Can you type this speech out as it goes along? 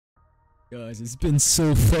Guys, it's been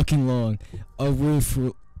so fucking long. I've waited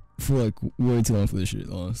for like way too long for this shit,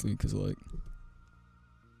 honestly, cause like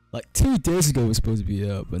 2 days ago it was supposed to be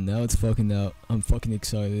out, but now it's fucking out. I'm fucking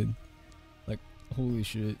excited. Like, holy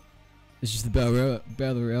shit. It's just a battle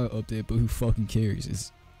royale update, but who fucking cares?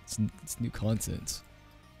 It's new content.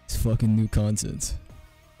 It's fucking new content.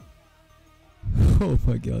 Oh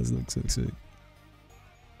my god, this looks so sick.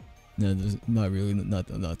 No, there's not really, not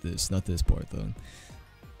this part though.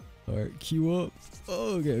 Alright, queue up.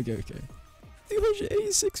 Oh, okay.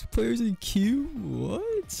 386 players in queue?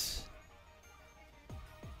 What?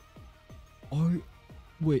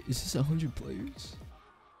 Wait, is this 100 players?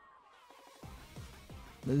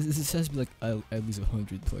 This has to be like at least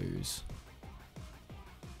 100 players.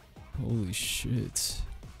 Holy shit.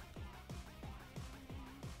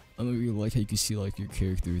 I don't really like how you can see like your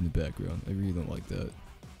character in the background. I really don't like that.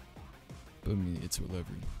 But I mean, it's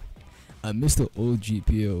whatever. I miss the old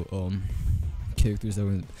GPO characters that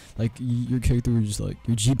were like your character was just like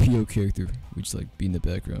your GPO character would just like be in the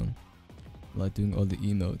background, like doing all the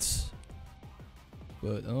emotes.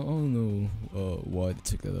 But I don't know why they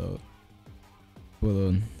took that out.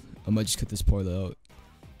 But I might just cut this part out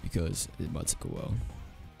because it might take a while.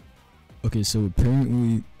 Okay, so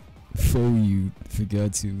apparently, you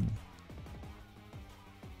forgot to.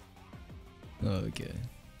 Okay.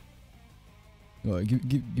 Alright,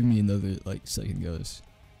 give me another like second, guys.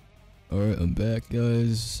 Alright, I'm back,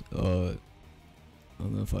 guys. I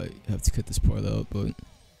don't know if I have to cut this part out, but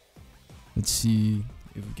let's see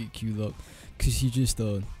if we get queued up. Cause he just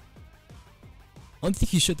I don't think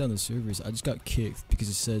he shut down the servers. I just got kicked because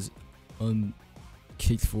it says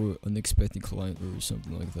kicked for unexpected client or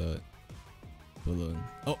something like that. But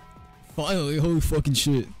oh, finally! Holy fucking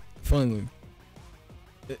shit! Finally,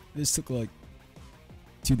 this took like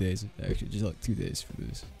 2 days, actually, just like 2 days for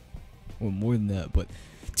this, or more than that. But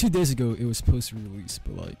 2 days ago it was supposed to release,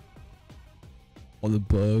 but like all the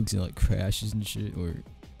bugs and like crashes and shit, or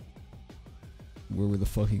where the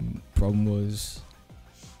fucking problem was.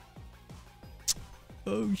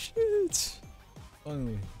 Oh shit!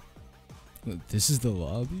 Finally, this is the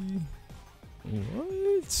lobby.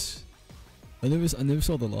 What? I never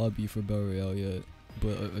saw the lobby for Battle Royale yet,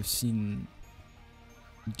 but I've seen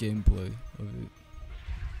gameplay of it.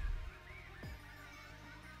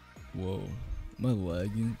 Whoa, am I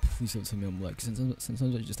lagging? Please don't tell me I'm lagging.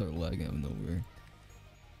 Sometimes I just start lagging out of nowhere.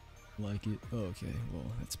 Like it? Oh, okay, well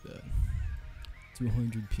that's bad.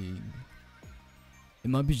 200 ping. It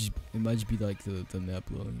might just be like the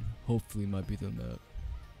map loading. Hopefully, it might be the map.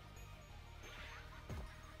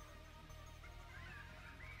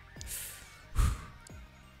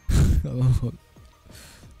 I'm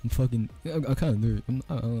fucking. I'm kind of nervous.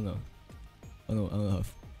 I don't know. I don't know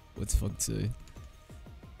what to fucking say.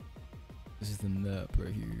 This is the map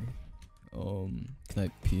right here. Can I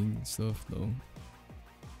ping stuff? No.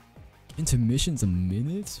 Intermission's a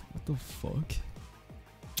minute? What the fuck?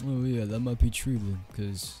 Oh yeah, that might be true then,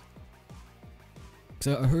 cause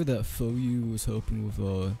I heard that you was helping with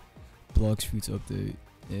Blox Fruit's update,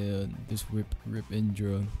 and this Rip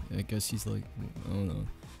Indra. I guess he's like, I don't know.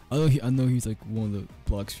 I know he's like one of the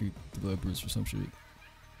Blox Fruit developers or some shit.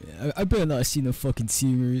 Yeah, I better not see no fucking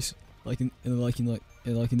teamers like in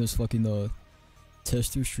those fucking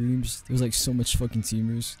tester streams. There was like so much fucking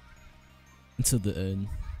teamers until the end,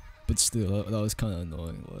 but still that was kind of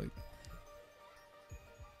annoying. Like,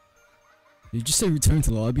 did you just say return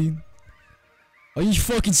to lobby? Are you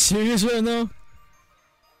fucking serious right now?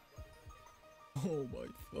 Oh my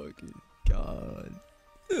fucking god.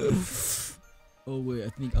 Oh wait, I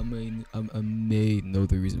think I may know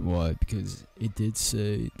the reason why, because it did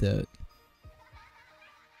say that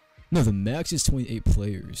no, the max is 28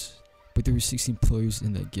 players, but there were 16 players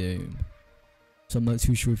in that game. So I'm not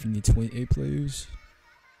too sure if you need 28 players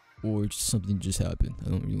or something just happened. I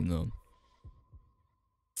don't really know.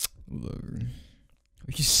 Whatever.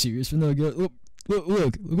 Are you serious? No, look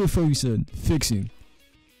what you said. Fixing.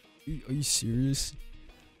 Are you serious?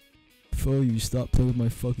 You stop playing with my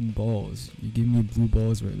fucking balls. You're giving me blue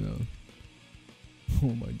balls right now.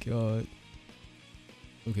 Oh my god.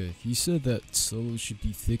 Okay, he said that solo should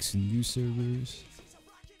be fixed in new servers.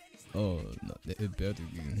 Oh, no, it better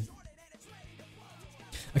be.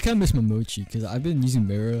 I kinda miss my mochi, cause I've been using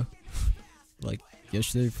Mara like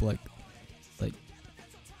yesterday for like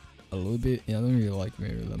a little bit, and I don't really like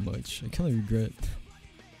Mara that much. I kinda regret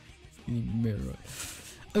using Mara.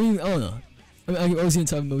 I mean, I don't know. I was gonna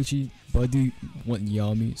type mochi, but I do want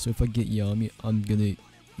YAMI, so if I get YAMI, I'm gonna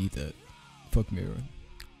eat that. Fuck Mira.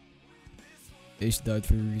 Ace died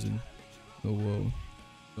for a reason. Oh whoa.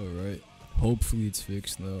 Alright. Hopefully it's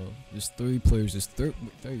fixed now. There's 30 players. There's 30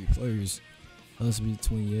 players. That has to be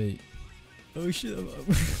 28. Oh shit!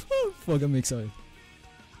 Oh, fuck! I'm excited.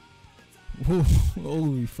 Whoa!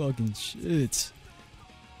 Holy fucking shit!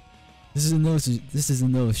 This is another. This is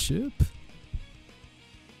another ship.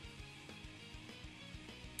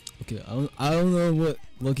 Okay, I don't know what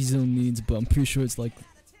Lucky Zone means, but I'm pretty sure it's like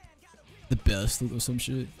the best or some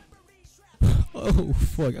shit. Oh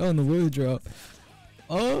fuck! I don't know where to drop.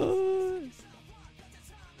 Oh,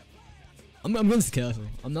 I'm going to the castle.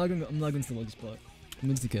 I'm not going to the lucky spot. I'm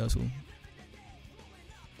going to the castle.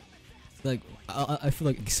 Like I feel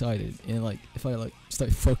like excited, and like if I like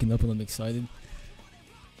start fucking up and I'm excited,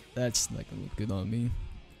 that's like a little good on me.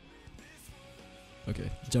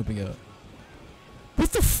 Okay, jumping out.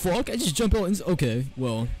 What the fuck? I just jump out. Okay,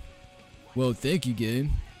 well, thank you,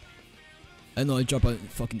 game. I know I drop out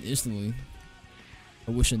fucking instantly.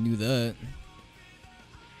 I wish I knew that.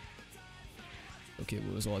 Okay,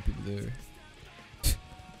 well, there's a lot of people there.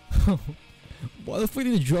 Why the fuck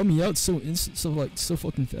did they drop me out so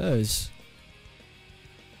fucking fast?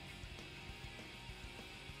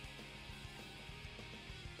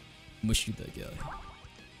 I'm gonna shoot that guy.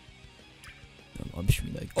 I'm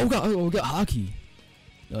shooting that guy. Oh god, we got hockey.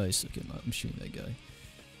 Nice, okay, I'm shooting that guy.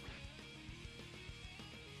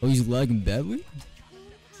 Oh, he's lagging badly?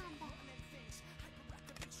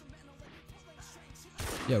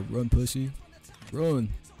 Yeah, run, pussy. Run.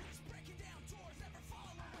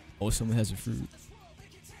 Oh, someone has a fruit.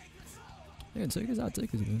 Yeah, take us out,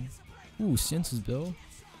 man. Ooh, Senses Bell.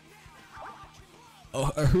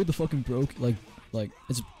 Oh, I heard the fucking broke, like,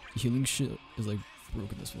 it's healing shit is like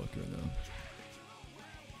broken as fuck right now.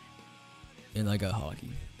 And I got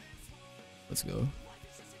hockey. Let's go.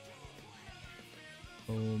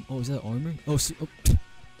 Oh, is that armor? Oh, so, oh,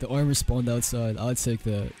 the armor spawned outside. I'd take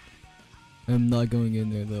that. I'm not going in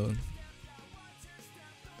there though.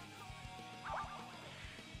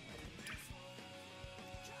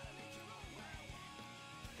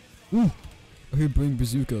 Ooh! I hear bring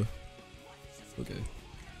bazooka. Okay.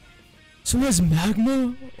 Someone has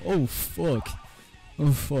magma? Oh fuck.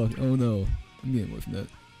 Oh fuck. Oh no. I'm getting away from that.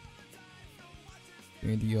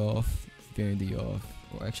 Vandy off. Vandy off.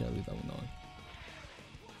 Or actually I'll leave that one on.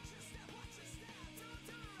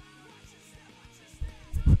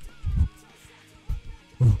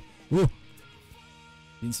 Whoa! You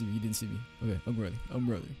didn't see me, you didn't see me. Okay, I'm ready. I'm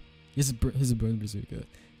ready. Here's a burn bazooka.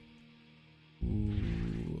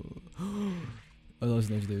 Ooh. Oh, that was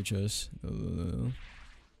a legendary chest. No. You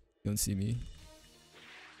don't see me.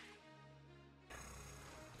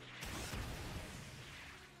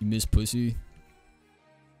 You miss pussy.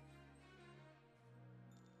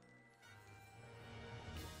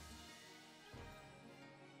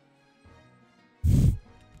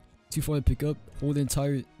 Too far to pick up. Hold the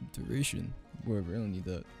entire duration. Wherever. I don't need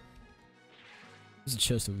that. There's a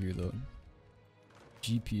chest over here though.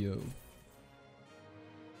 GPO.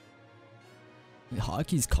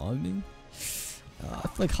 Hockey's common? I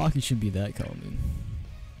feel like hockey shouldn't be that common.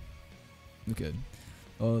 Okay.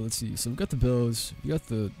 Let's see. So we got the bells. We got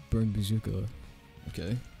the burn bazooka.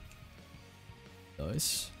 Okay.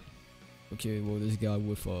 Nice. Okay, well there's a guy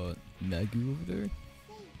with Nagu over there.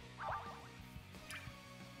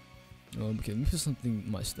 Okay, let me put something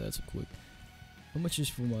in my stats real quick. How much is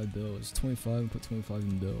for my bells? 25, and put 25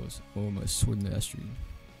 in bells. Oh, my sword mastery.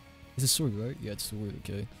 It's a sword, right? Yeah, it's a sword,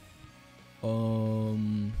 okay.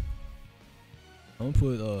 I'm gonna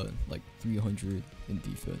put like 300 in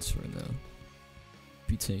defense right now.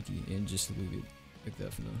 Be tanky and just leave it like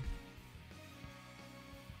that for now.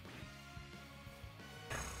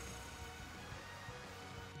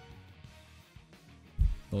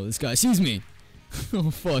 Oh, this guy sees me.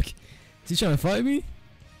 Oh fuck. Is he trying to fight me? I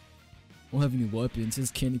don't have any weapons.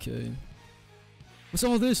 It's candy cane. What's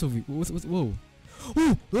all this over here? Whoa.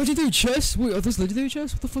 Oh! Legendary chest? Wait, are those legendary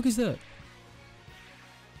chests? What the fuck is that?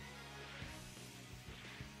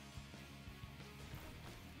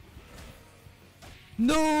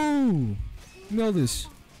 No! Know this.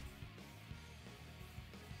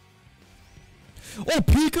 Oh,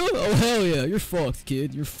 Pika? Oh, hell yeah. You're fucked,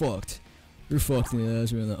 kid. You're fucked. You're fucked in the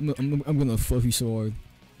ass right now. I'm gonna fuck you so hard.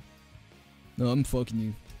 No, I'm fucking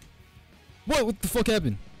you. What the fuck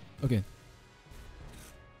happened? Okay.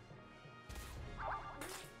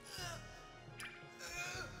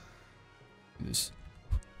 Do this.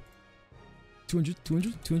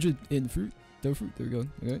 200 in fruit. There fruit. There we go.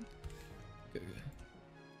 Okay. Okay.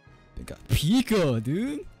 They got Pika,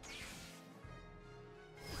 dude.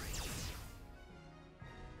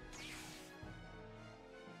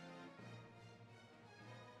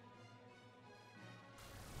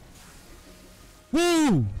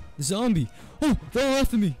 Woo! Zombie. Oh, they're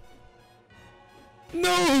after me.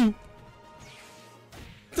 No!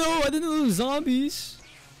 No, I didn't know there were zombies.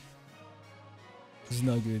 This is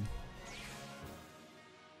not good.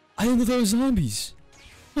 I didn't know there were zombies.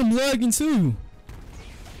 I'm lagging too.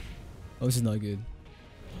 Oh, this is not good.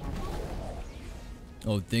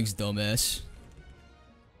 Oh, thanks, dumbass.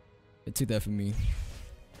 It took that from me.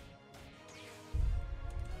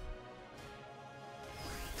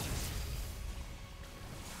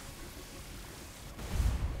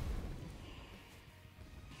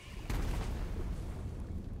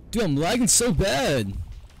 Dude, I'm lagging so bad.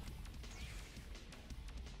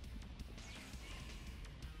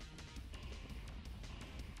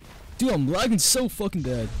 Dude, I'm lagging so fucking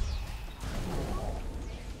bad.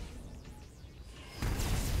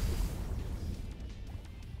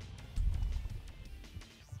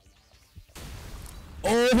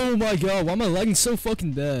 Oh my god, why am I lagging so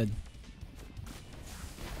fucking bad?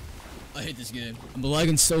 I hate this game. I'm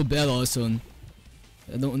lagging so bad all of a sudden.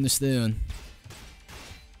 I don't understand.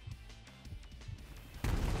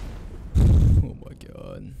 Oh my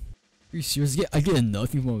god. Are you serious? I get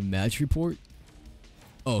nothing from a match report?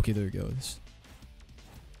 Oh, okay, there it goes.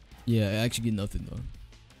 Yeah, I actually get nothing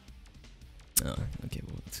though. Oh, okay,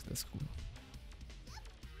 well, that's cool.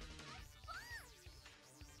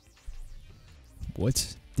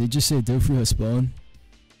 What? They just say Dofu has spawned?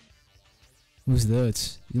 Who's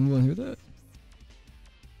that? You don't want to hear that?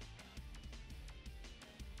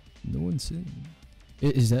 No one's saying.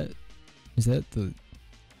 Is that the...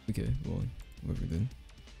 Okay, well, whatever then.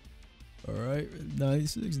 Alright,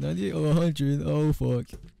 96, 98, oh, 100, oh fuck.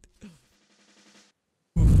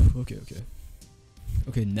 Okay.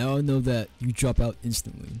 Okay, now I know that you drop out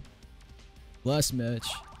instantly. Last match.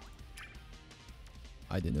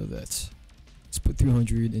 I didn't know that. Let's put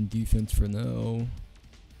 300 in defense for now.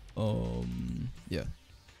 Yeah.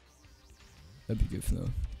 That'd be good for now.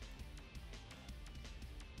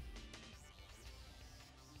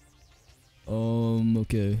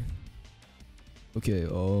 Okay. Okay,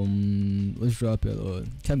 let's drop it.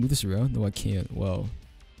 Can I move this around? No, I can't. Wow.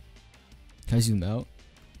 Can I zoom out?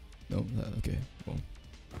 No, okay. Well.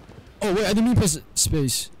 Oh, wait, I didn't mean to press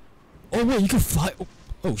space. Oh, wait, you can fly.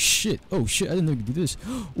 Oh, shit. Oh, shit, I didn't know you could do this.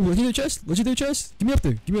 Oh, legendary chest? Legendary chest? Give me up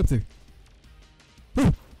there. Give me up there.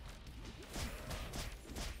 Oh.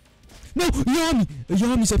 No, Yami!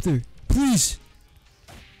 Yami's up there. Please.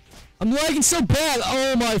 I'm lagging so bad.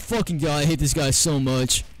 Oh, my fucking god. I hate this guy so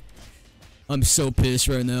much. I'm so pissed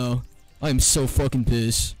right now. I'm so fucking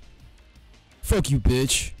pissed. Fuck you,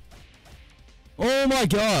 bitch. Oh my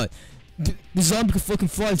god. The zombie could fucking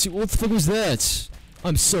fly too. What the fuck was that?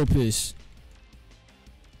 I'm so pissed.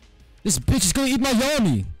 This bitch is gonna eat my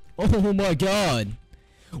Yami. Oh my god.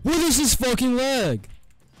 What is this fucking lag?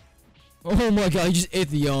 Oh my god, he just ate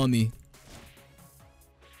the Yami.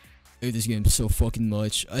 I hate this game so fucking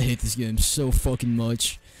much. I hate this game so fucking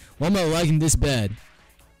much. Why am I lagging this bad?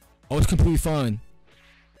 I was completely fine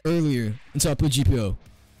earlier until I put GPO.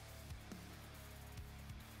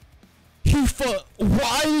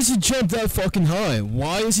 Why does he jump that fucking high?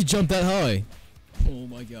 Why does he jump that high? Oh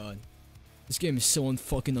my god. This game is so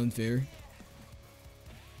fucking unfair.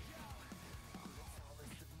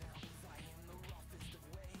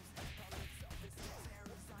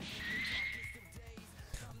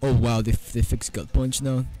 Oh wow, they fixed gut punch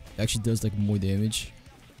now. It actually does like more damage.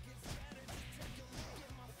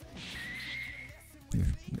 Here,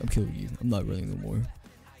 I'm killing you. I'm not running no more.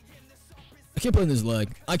 I can't play in this lag.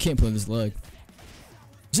 I can't play in this lag.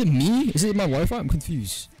 Is it me? Is it my Wi-Fi? I'm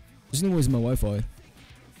confused. There's no way it's my Wi-Fi.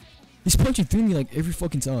 He's punching through me like every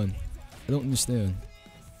fucking time. I don't understand.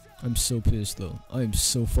 I'm so pissed though. I am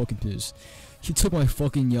so fucking pissed. He took my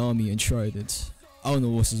fucking Yami and tried it. I don't know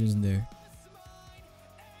what's in there.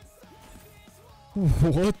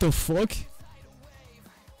 What the fuck?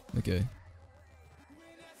 Okay.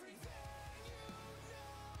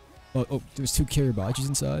 Oh, there's 2 Karabaches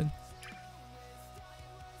inside.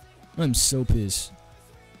 I'm so pissed.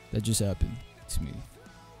 That just happened to me.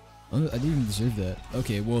 I didn't even deserve that.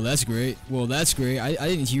 Okay, well that's great. Well that's great. I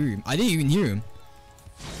didn't hear him. I didn't even hear him.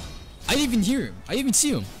 I didn't even hear him. I didn't even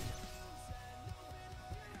see him.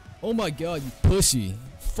 Oh my god, you pussy.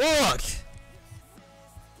 Fuck!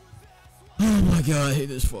 Oh my god, I hate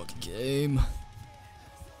this fucking game.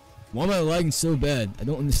 Why am I lagging so bad? I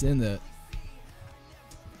don't understand that.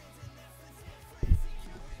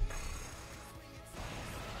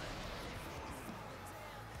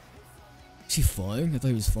 Is he flying? I thought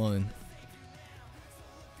he was flying.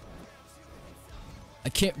 I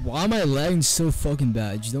can't. Why am I lagging so fucking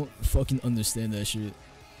bad? I just don't fucking understand that shit.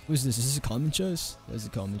 What is this? Is this a common chest? That's a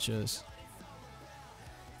common chest.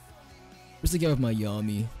 Where's the guy with my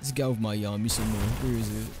YAMI? There's a guy with my YAMI somewhere. Where is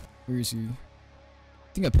it? Where is he?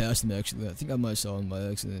 I think I passed him actually. I think I might have saw him by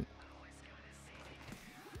accident.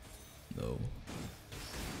 No.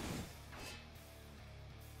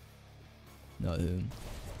 Not him.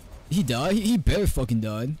 He died? He better fucking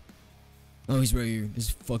died. Oh, he's right here. This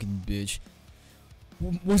fucking bitch.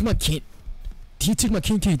 Where's my cane? He took my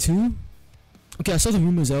cane too? Okay, I saw the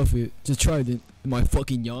rumor's outfit. Just tried it. My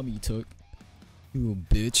fucking YAMI took. You little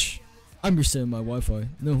bitch. I'm resetting my Wi-Fi.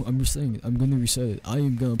 No, I'm resetting it. I'm gonna reset it. I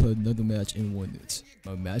am gonna play another match in 1 minute.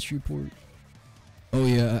 My match report? Oh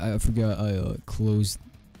yeah, I forgot I closed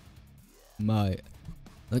my...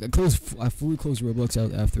 Like I fully closed Roblox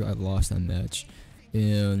out after I lost that match.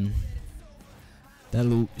 And... that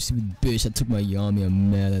little stupid bitch that took my YAMI,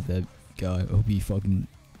 I'm mad at that guy. I hope he fucking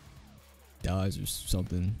dies or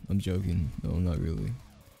something. I'm joking. No, not really.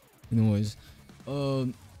 Anyways, oh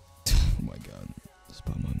my god. This is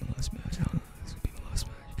probably my last match. I don't know. This will be my last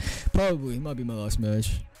match. Probably. It might be my last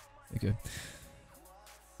match. Okay.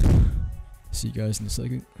 See you guys in a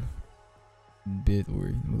second. Bit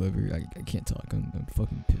or whatever. I can't talk. I'm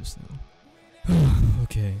fucking pissed now.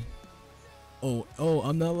 Okay. Oh,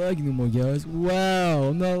 I'm not lagging no more, guys. Wow,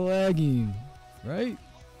 I'm not lagging. Right?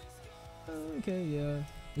 Okay, yeah.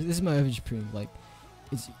 This is my average ping. Like,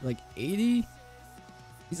 it's like 80.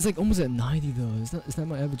 It's like almost at 90 though. It's not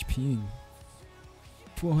my average ping.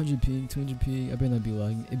 400 ping, 200 ping. I better not be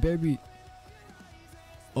lagging. It better be.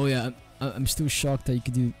 Oh yeah, I'm still shocked that you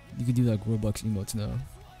could do like Roblox emotes now.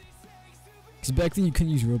 Cause back then you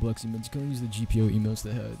couldn't use Roblox emotes. You couldn't use the GPO emotes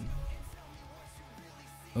they had.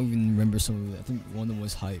 I don't even remember some of it. I think one of them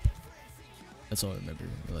was hype. That's all I remember.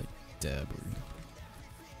 Or like dab or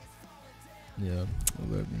yeah,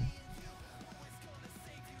 whatever.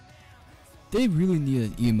 They really need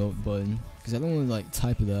an emote button because I don't want to like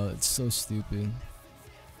type it out. It's so stupid.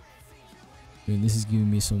 Man, this is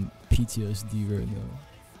giving me some PTSD right now.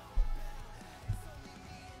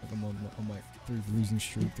 Like I'm on my third losing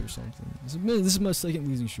streak or something. This is my second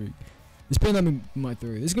losing streak. This better not be my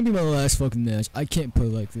third. This is gonna be my last fucking match. I can't play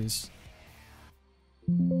like this.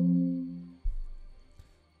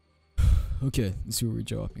 Okay, let's see where we're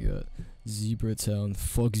dropping at. Zebra Town.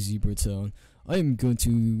 Fuck Zebra Town. I am going to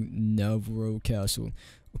Navarro Castle.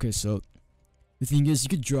 Okay, so the thing is, you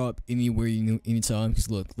could drop anywhere anytime. Cause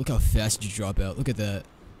look how fast you drop out. Look at that.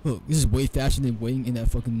 Look, this is way faster than waiting in that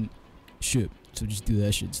fucking ship. So just do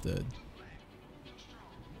that shit instead.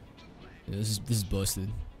 Yeah, this is busted.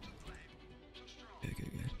 Okay.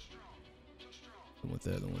 Don't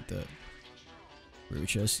want that. Rare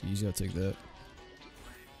chest, you just gotta take that.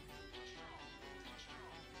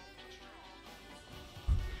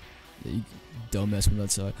 Yeah, you dumbass from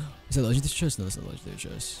that side. Is that legendary chest? No, that's not legendary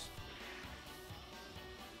chest.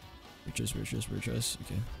 Rare chest.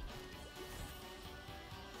 Okay.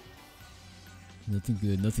 Nothing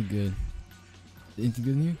good. Anything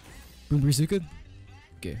good in here? Boom, pretty good?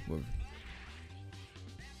 Okay, whatever.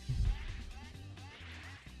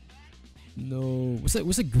 No. What's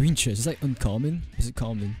that green chest? Is that uncommon? Is it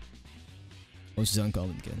common? Oh, it's just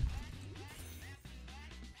uncommon again.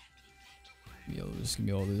 Give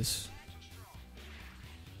me all this.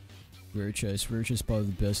 Rare chest is probably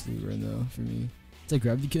the best loot right now for me. Is that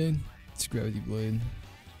gravity cane? It's gravity blade.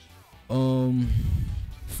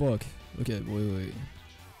 Fuck. Okay, wait.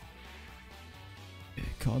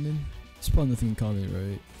 Common? It's probably nothing in common,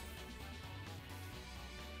 right?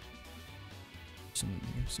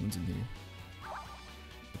 Someone's in here.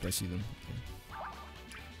 If I see them.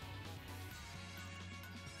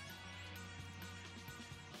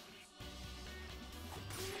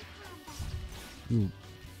 Okay. Ooh.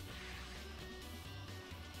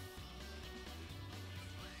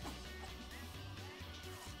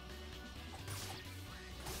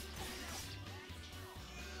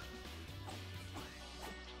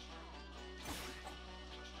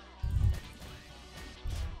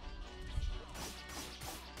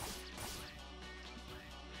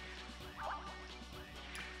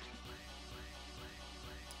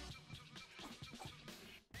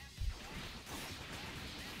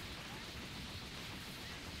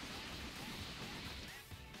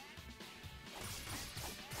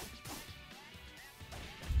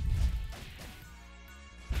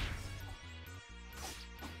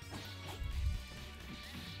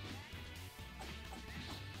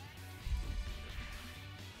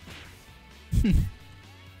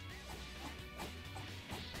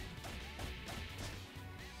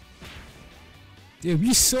 Damn,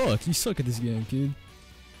 you suck. You suck at this game, kid.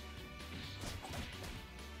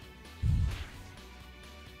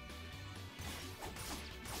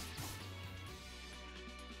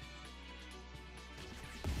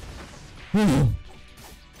 You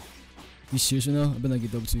serious right now? I better not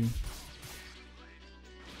get double two.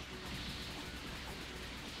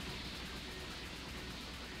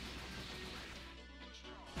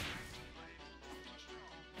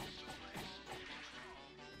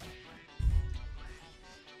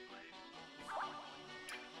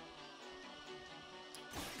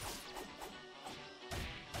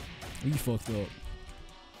 You fucked up.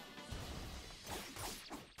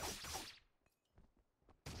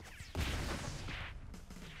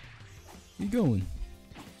 Where you going?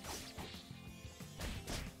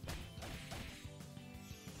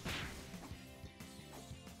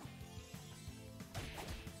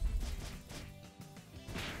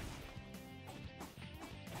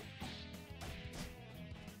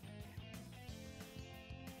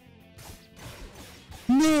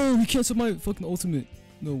 No, he canceled my fucking ultimate.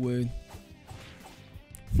 No way.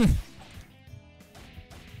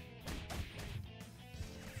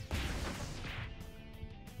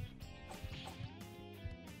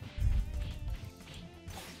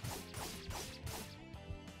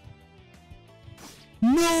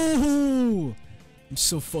 No! I'm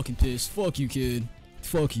so fucking pissed. Fuck you, kid.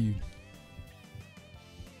 Fuck you.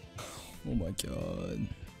 Oh my god.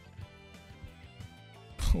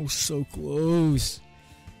 Oh, so close.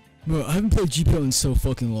 Bro, I haven't played GPL in so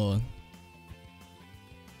fucking long.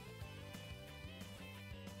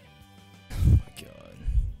 Oh my god.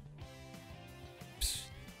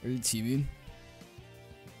 Are you teaming?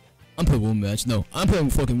 I'm playing one match. No, I'm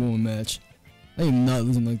playing fucking one match. I am not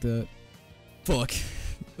losing like that. Fuck.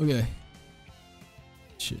 Okay.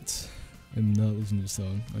 Shit. I'm not losing this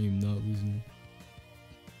time. I am not losing.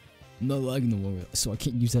 I'm not lagging no more, so I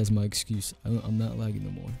can't use that as my excuse. I'm not lagging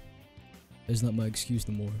no more. That's not my excuse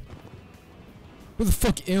no more. Where the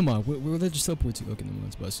fuck am I? Where did I just teleport to? Okay, no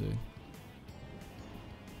one's about to say.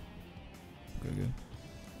 Okay.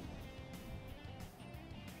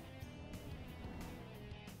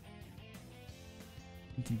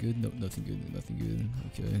 Nothing good? No, nothing good. Nothing good.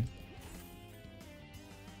 Okay.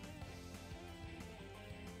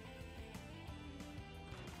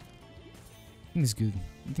 I think it's good.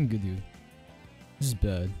 Nothing good, dude. This is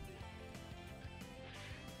bad.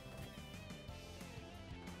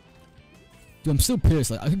 Dude, I'm still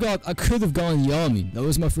pissed. Like I could have gone YAMI. That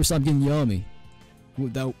was my first time getting YAMI.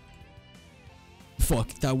 That. Fuck.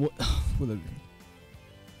 That what? Whatever.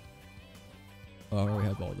 Oh, I already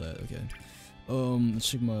have all that. Okay. Let's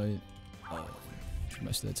check my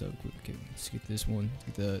stats out quick. Okay, let's get this one.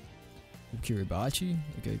 Get that. Kiribachi.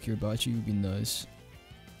 Okay, Kiribachi would be nice.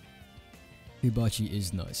 Kiribachi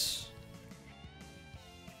is nice.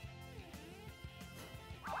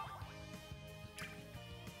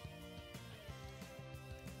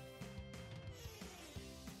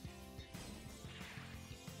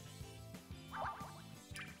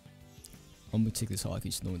 I'm gonna take this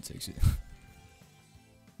hockey so no one takes it.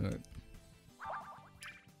 Alright.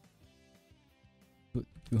 Put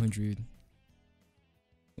 200.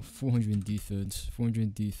 400 in defense. 400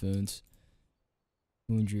 in defense.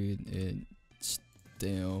 200 and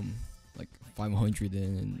damn, like 500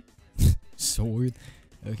 and sword.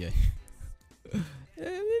 Okay.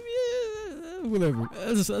 Whatever.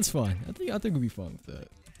 That's fine. I think we'll be fine with that.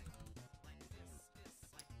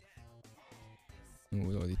 Oh,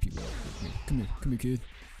 what are all these people? Come here, kid.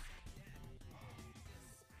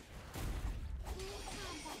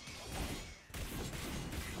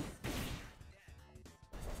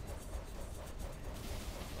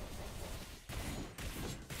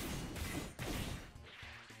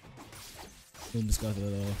 Almost got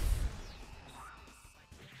that off.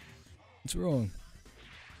 What's wrong?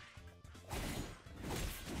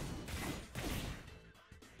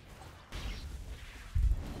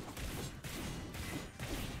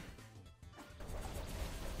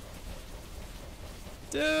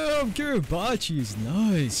 Damn, Kiribachi is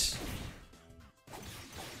nice.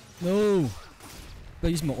 No. I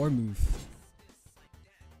use my arm move.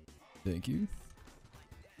 Thank you.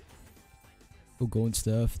 Oh, golden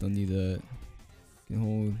staff. Don't need that. Can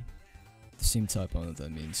hold the same type. I don't know what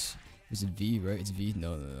that means. Is it V, right? It's V?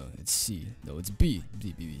 No. It's C. No, it's B.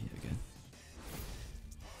 B. Okay.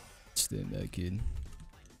 Stay mad, kid.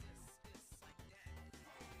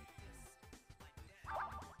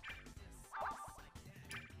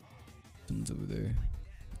 Someone's over there.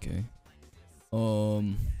 Okay.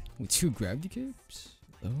 With 2 gravity capes?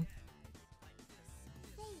 Oh.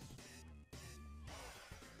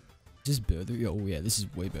 Is this better? Oh yeah, this is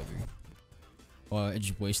way better. Oh, I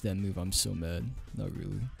just wasted that move. I'm so mad. Not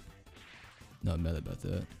really. Not mad about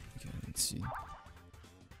that. Okay, let's see.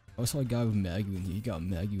 I saw a guy with Magu in here. He got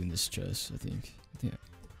Magu in this chest, I think.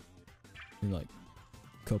 In like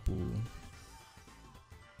couple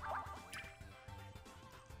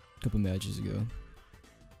couple matches ago.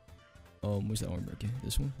 Where's that armor? Okay,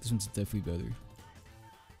 this one. This one's definitely better.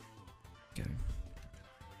 Okay.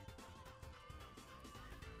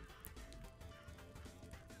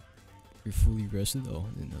 You're fully rested? Oh,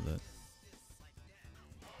 I didn't know that.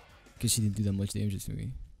 Guess he didn't do that much damage to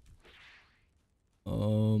me.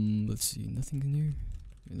 Let's see. Nothing in here?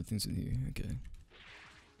 Yeah, nothing's in here. Okay.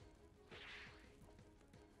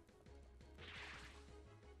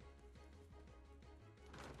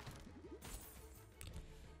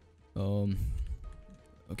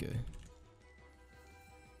 Okay.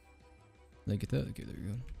 Did I get that? Okay, there we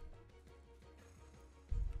go.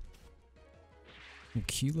 A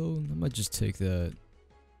kilo? I might just take that.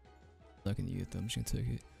 Not gonna get that, I'm just gonna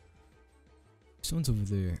take it. Someone's over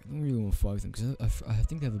there. I don't really want to fight them because I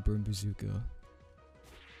think they have a burn bazooka. I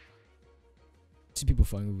see people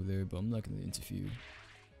fighting over there, but I'm not gonna interfere.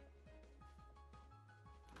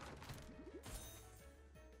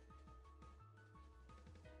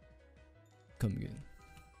 Come again.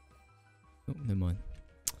 Oh, never mind.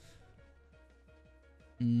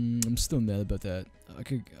 I'm still mad about that. I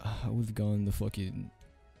would have gone the fucking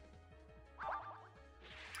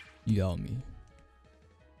YAMI.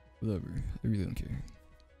 Whatever. I really don't care.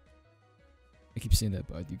 I keep saying that,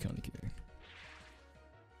 but I do kind of care.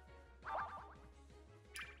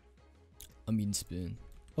 I mean spin.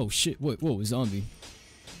 Oh shit! What? Whoa! A zombie.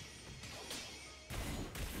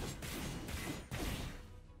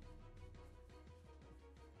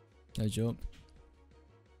 Can I jump?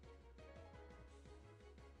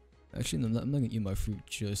 Actually, no, I'm not gonna eat my fruit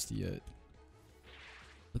just yet.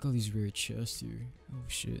 Look at all these rare chests here. Oh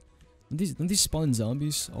shit. Don't these spawn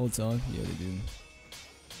zombies all the time? Yeah, they do.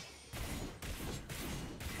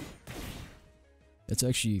 That's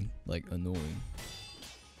actually, like, annoying.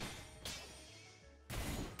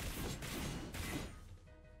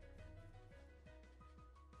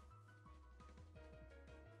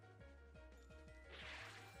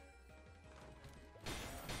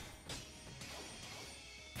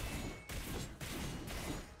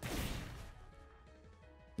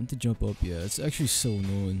 To jump up, yeah, it's actually so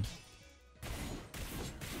annoying.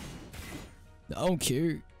 I don't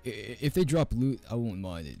care if they drop loot, I won't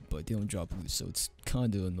mind it, but they don't drop loot, so it's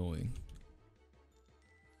kind of annoying.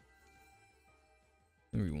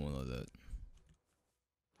 I don't really want all that.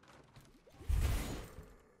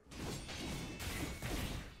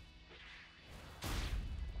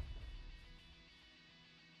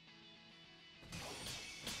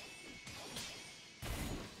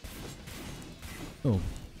 Oh.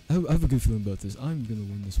 I have a good feeling about this. I'm gonna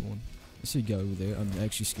win this one. I see a guy over there. I'm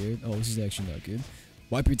actually scared. Oh, this is actually not good.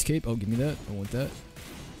 Wiper cape. Oh, give me that. I want that.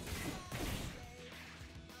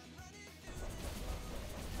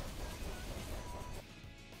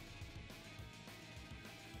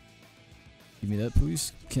 Give me that,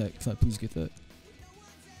 please. Can I please get that?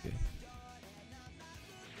 Okay.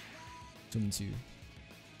 Someone's here.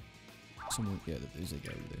 Someone. Yeah, there's a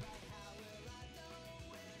guy over there.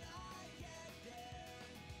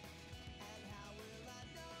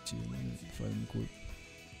 Fight him quick.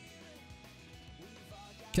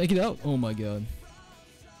 Can I get out? Oh my god.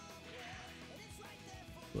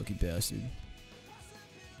 Lucky bastard.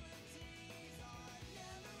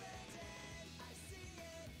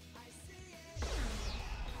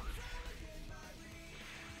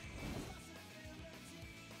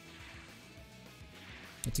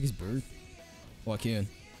 I took his bird. Oh, I can.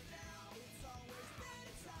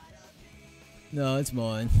 No, it's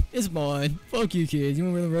mine. It's mine. Fuck you, kid. You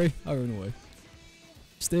wanna run away? I'll run away.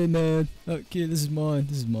 Stay mad. Oh, kid, this is mine.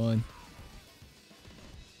 This is mine.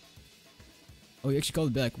 Oh, he actually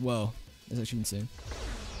called it back. Wow. That's actually insane.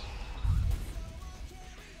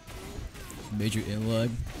 Major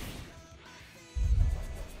inlag.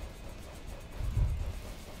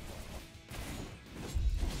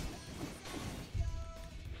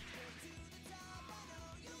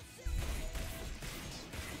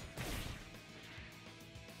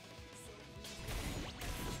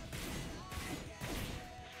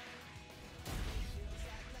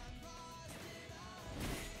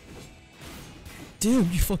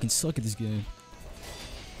 Dude, you fucking suck at this game.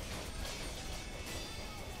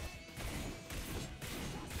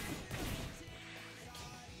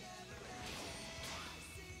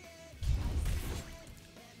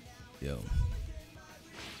 Yo.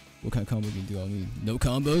 What kind of combo can you do on me? No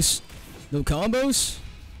combos? No combos?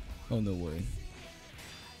 Oh, no way.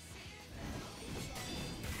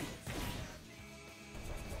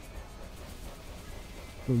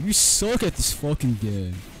 Bro, you suck at this fucking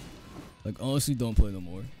game. Like, honestly, don't play no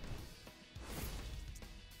more.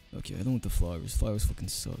 Okay, I don't want the flowers. Flowers fucking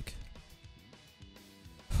suck.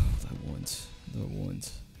 That once. That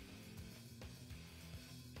once.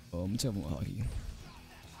 Let's have one hockey.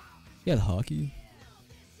 You had hockey?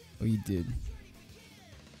 Oh, you did.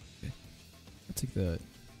 Okay. I'll take that.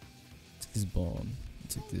 Take this bomb. I'll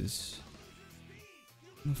take this.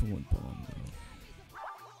 I don't know if I want bomb though.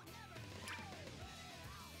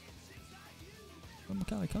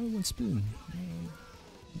 I kind of want spin.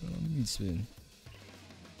 I need spin.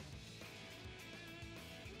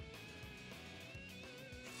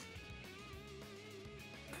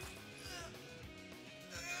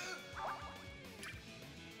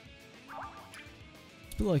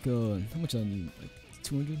 But like, how much I need? Like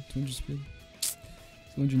 200? 200 spin?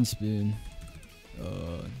 200 spin.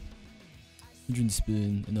 100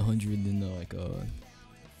 spin and 100 in like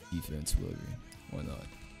defense, whatever. Why not?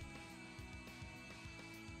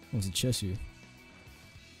 Oh, it's a Cheshire.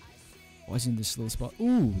 Why isn't this slow spot?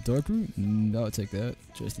 Ooh, Dark Root? I'll take that,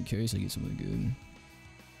 just in case I get something good.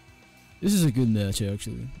 This is a good match,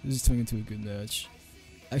 actually. This is turning into a good match.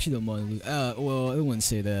 I actually don't mind losing. Well, I wouldn't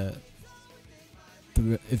say that.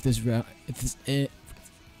 If this round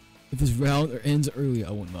or ends early,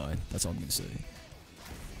 I won't mind. That's all I'm gonna say.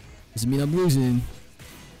 Doesn't mean I'm losing.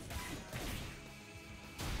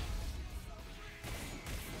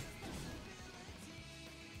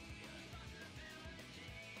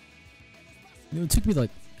 You know, it took me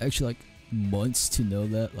like months to know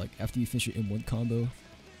that. Like after you finish your M1 combo,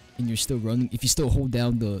 and you're still running, if you still hold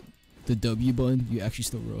down the W button, you actually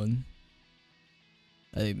still run.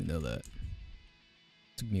 I didn't even know that.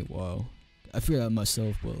 Took me a while. I figured out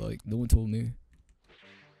myself, but like no one told me.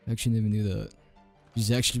 I actually never knew that.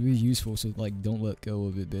 It's actually really useful, so like don't let go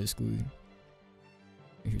of it basically.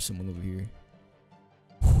 I hear someone over here.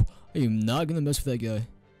 I am not gonna mess with that guy.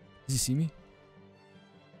 Does he see me?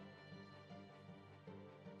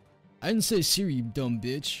 I didn't say Siri, you dumb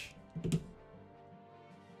bitch.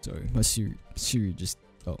 Sorry, my Siri just.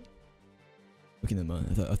 Oh. Okay, never mind.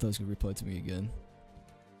 I thought it was gonna reply to me again.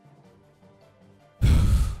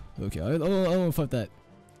 Okay, I don't want to fight that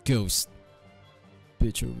ghost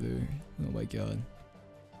bitch over there. Oh my god.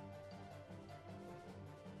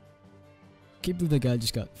 Can't believe that guy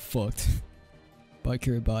just got fucked by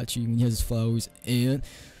Karabachi when he has his flowers, and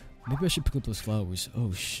maybe I should pick up those flowers.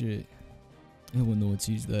 Oh shit. I don't want no one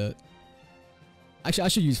to use that. Actually, I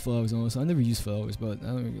should use flowers, honestly. I never use flowers, but I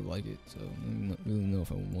don't really like it, so I don't really know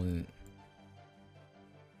if I want it.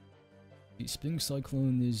 The Spin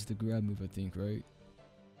Cyclone is the grab move, I think, right?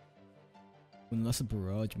 Well, that's a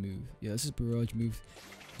barrage move. Yeah, this is a barrage move.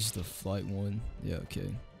 This is the flight one. Yeah,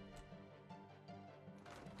 okay.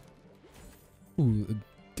 Ooh,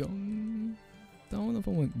 a gun. I don't know if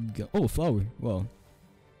I want gun. Oh, a flower. Wow.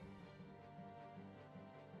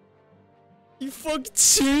 You fucking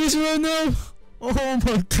serious right now? Oh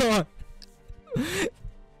my god.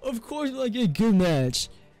 Of course when I get a good match.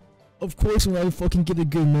 Of course when I fucking get a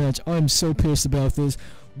good match. I'm so pissed about this.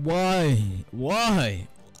 Why? Why?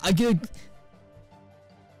 I get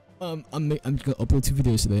I'm gonna upload 2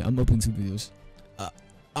 videos today. I'm uploading 2 videos.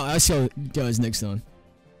 I'll see you guys next time.